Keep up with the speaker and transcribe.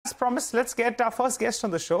promised, let's get our first guest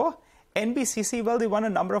on the show. NBCC, well, they won a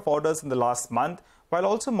number of orders in the last month while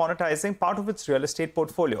also monetizing part of its real estate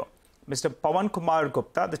portfolio. Mr. Pawan Kumar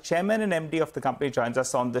Gupta, the chairman and MD of the company, joins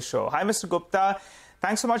us on the show. Hi, Mr. Gupta.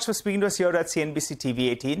 Thanks so much for speaking to us here at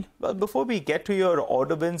CNBC-TV18. Well, before we get to your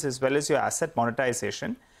order wins as well as your asset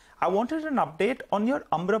monetization, I wanted an update on your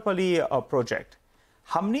Amrapali project.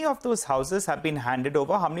 How many of those houses have been handed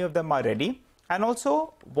over? How many of them are ready? And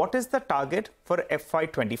also, what is the target for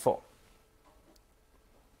FY24?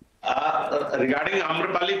 Regarding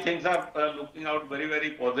Amrapali, things are looking out very,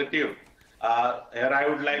 very positive. Here I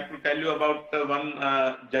would like to tell you about one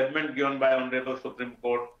judgment given by Honorable Supreme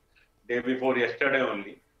Court day before yesterday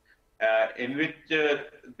only, in which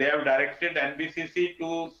they have directed NBCC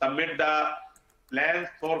to submit the plans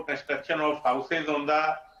for construction of houses on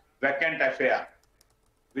the vacant FAR.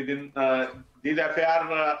 Within these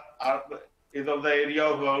FAR is of the area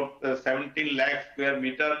of about 17 lakh square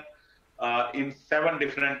meter in 7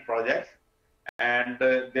 different projects. And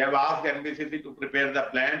they have asked NBCC to prepare the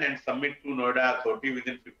plan and submit to Noida Authority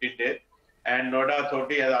within 15 days. And Noida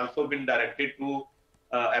Authority has also been directed to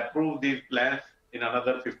approve these plans in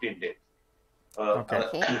another 15 days.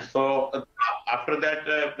 So after that,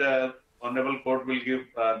 the Honorable Court will give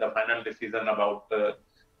the final decision about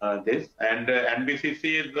this. And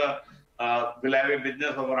NBCC is, will have a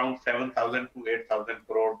business of around 7,000 to 8,000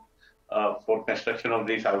 crore for construction of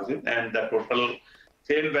these houses. And the total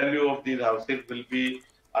sale value of these houses will be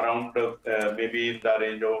around maybe in the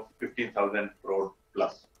range of 15,000 crore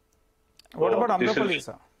plus. What about Amrapali,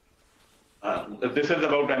 sir? This is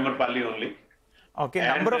about Amrapali only. Okay,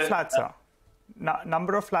 and number of flats, sir.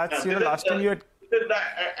 Number of flats, you know, last time you had... This is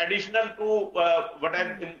the additional to what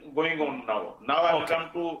has been going on now. Now I will come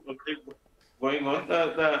to what is going on.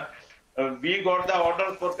 We got the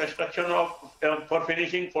order for construction of, for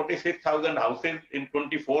finishing 46,000 houses in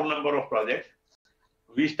 24 number of projects.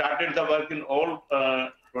 We started the work in all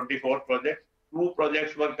 24 projects. 2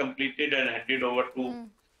 projects were completed and handed over to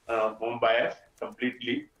home buyers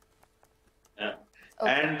completely.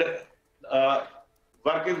 And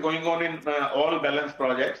work is going on in all balance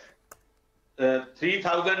projects.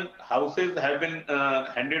 3,000 houses have been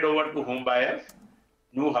handed over to home buyers,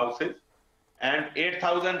 new houses, and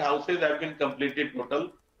 8,000 houses have been completed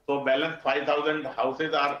total. So balance 5,000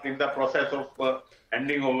 houses are in the process of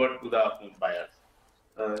handing over to the home buyers.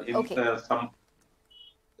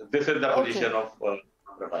 This is the position of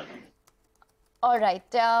Amrapali. All right.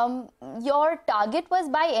 Your target was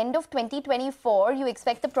by end of 2024. You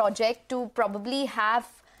expect the project to probably have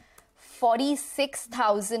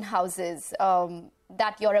 46,000 houses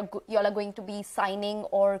that you are going to be signing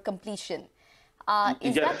or completion.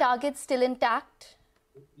 Is that target still intact?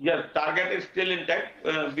 Yes, target is still intact.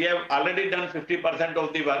 We have already done 50%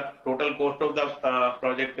 of the work. Total cost of the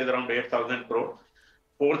project is around 8,000 crore.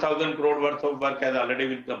 4,000 crore worth of work has already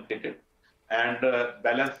been completed. And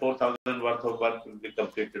balance 4,000 worth of work will be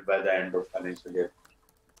completed by the end of financial year,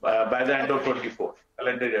 by the end of 24,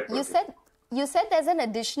 calendar year 24. You said there's an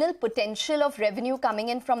additional potential of revenue coming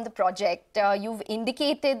in from the project. You've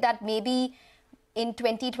indicated that maybe in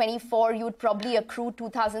 2024, you'd probably accrue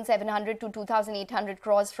 2,700 to 2,800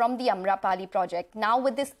 crores from the Amrapali project. Now,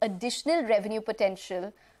 with this additional revenue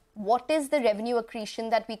potential, what is the revenue accretion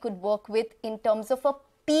that we could work with in terms of a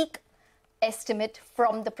peak estimate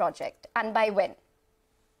from the project, and by when?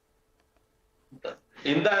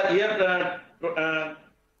 In the year,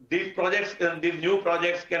 these new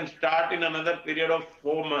projects can start in another period of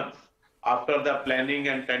 4 months after the planning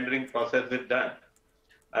and tendering process is done.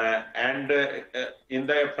 And in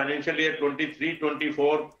the financial year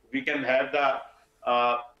 23-24, we can have the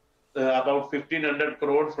about 1,500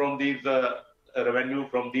 crores from these revenue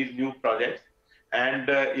from these new projects. And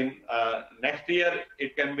in next year,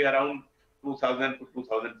 it can be around 2,000 to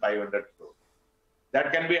 2,500 crores.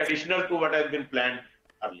 That can be additional to what has been planned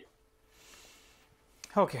earlier.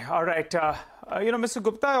 Okay, all right. You know, Mr.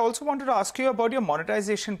 Gupta, I also wanted to ask you about your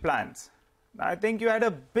monetization plans. I think you had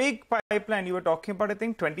a big pipeline. You were talking about, I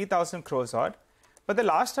think, 20,000 crores odd. But the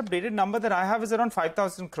last updated number that I have is around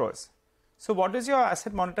 5,000 crores. So what is your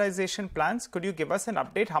asset monetization plans? Could you give us an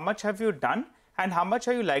update? How much have you done? And how much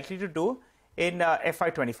are you likely to do in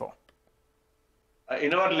FY24?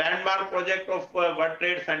 In our landmark project of World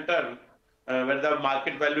Trade Center, where the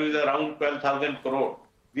market value is around 12,000 crore,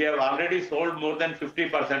 we have already sold more than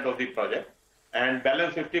 50% of the project. And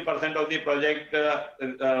balance 50% of the project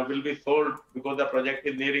will be sold because the project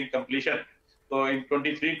is nearing completion. So in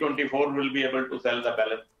 23-24, we'll be able to sell the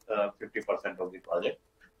balance 50% of the project.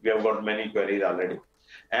 We have got many queries already.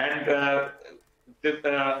 And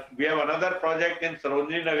we have another project in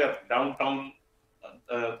Sarojini Nagar, downtown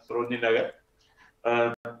Sarojini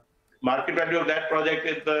Nagar. Market value of that project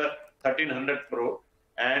is 1,300 crore,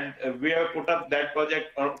 and we have put up that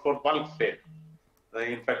project for bulk sale.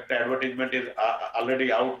 In fact, the advertisement is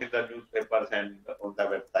already out in the newspapers and on the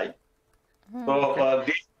website. So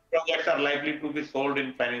these projects are likely to be sold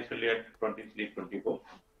in financial year 23-24.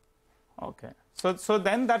 Okay. So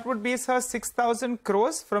then that would be, sir, 6,000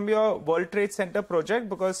 crores from your World Trade Center project,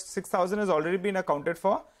 because 6,000 has already been accounted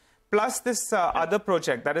for, plus this other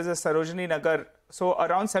project, that is a Sarojini Nagar. So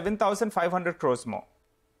around 7,500 crores more.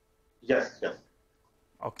 Yes, yes.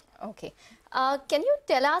 Okay. Okay. Can you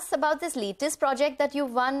tell us about this latest project that you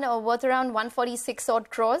won worth around 146 odd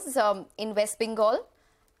crores in West Bengal?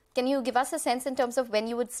 Can you give us a sense in terms of when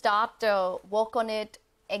you would start work on it,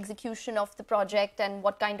 execution of the project, and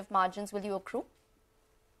what kind of margins will you accrue?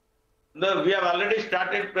 No, we have already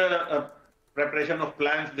started preparation of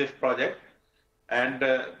plans this project, and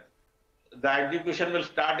the execution will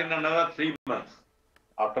start in another 3 months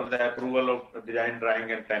after the approval of design,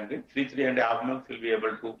 drawing and tendering. 3.5 months we'll be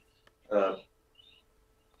able to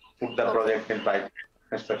put the project in pipe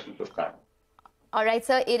construction to start. All right,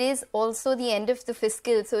 sir. It is also the end of the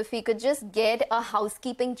fiscal. So if we could just get a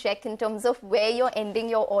housekeeping check in terms of where you're ending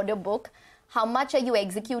your order book, how much are you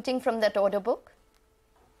executing from that order book?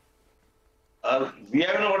 We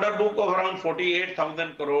have an order book of around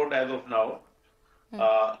 48,000 crore as of now.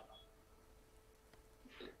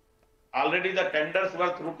 Already the tenders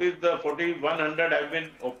worth rupees 4,100 have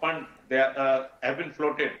been opened. They have been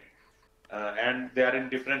floated, and they are in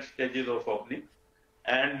different stages of opening.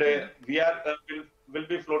 And we are will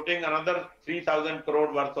be floating another 3,000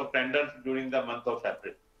 crore worth of tenders during the month of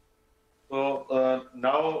April. So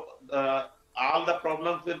now all the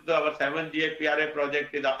problems with our 7GA PRA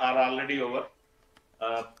project are already over.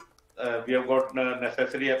 We have got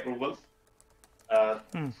necessary approvals.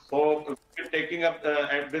 So we're taking up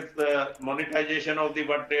this monetization of the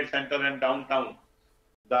World Trade Center and downtown.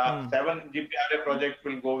 The 7G PRA project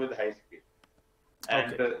will go with high speed.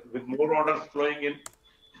 And with more orders flowing in,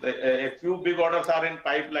 a few big orders are in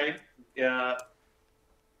pipeline. Kerala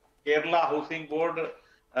Housing Board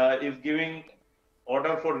is giving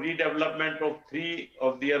order for redevelopment of 3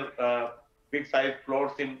 of their big size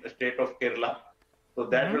plots in the state of Kerala. So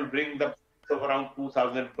that will bring the price of around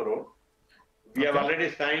 2,000 crore. We have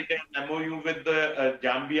already signed an MOU with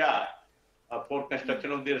Zambia for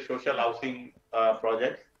construction of their social housing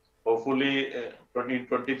projects. Hopefully, in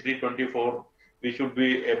 23-24, we should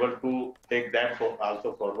be able to take that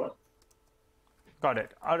also forward. Got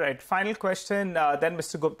it. All right. Final question then,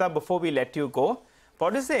 Mr. Gupta, before we let you go.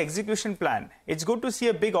 What is the execution plan? It's good to see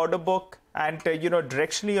a big order book and,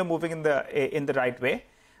 directionally you're moving in the right way.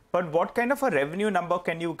 But what kind of a revenue number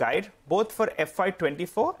can you guide, both for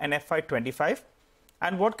FY24 and FY25?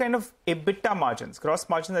 And what kind of EBITDA margins? Gross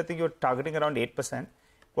margins, I think you're targeting around 8%.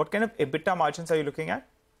 What kind of EBITDA margins are you looking at?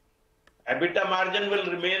 EBITDA margin will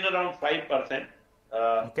remain around 5%.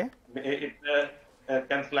 Okay. It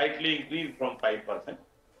can slightly increase from 5%,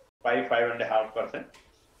 5.5%.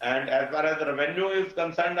 And as far as the revenue is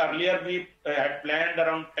concerned, earlier we had planned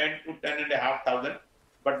around 10 to 10,500.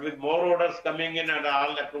 But with more orders coming in and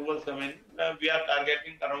all approvals coming in, we are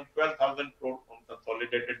targeting around 12,000 crore on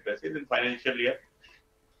consolidated basis in financial year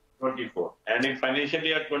 24. And in financial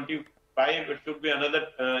year 25, it should be another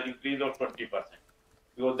increase of 20%.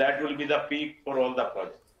 So that will be the peak for all the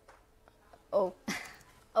projects. Oh,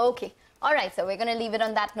 okay. All right, so we're going to leave it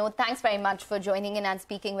on that note. Thanks very much for joining in and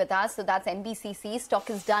speaking with us. So that's NBCC. Stock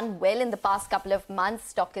has done well in the past couple of months.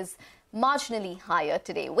 Stock is marginally higher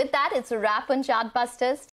today. With that, it's a wrap on Chartbusters.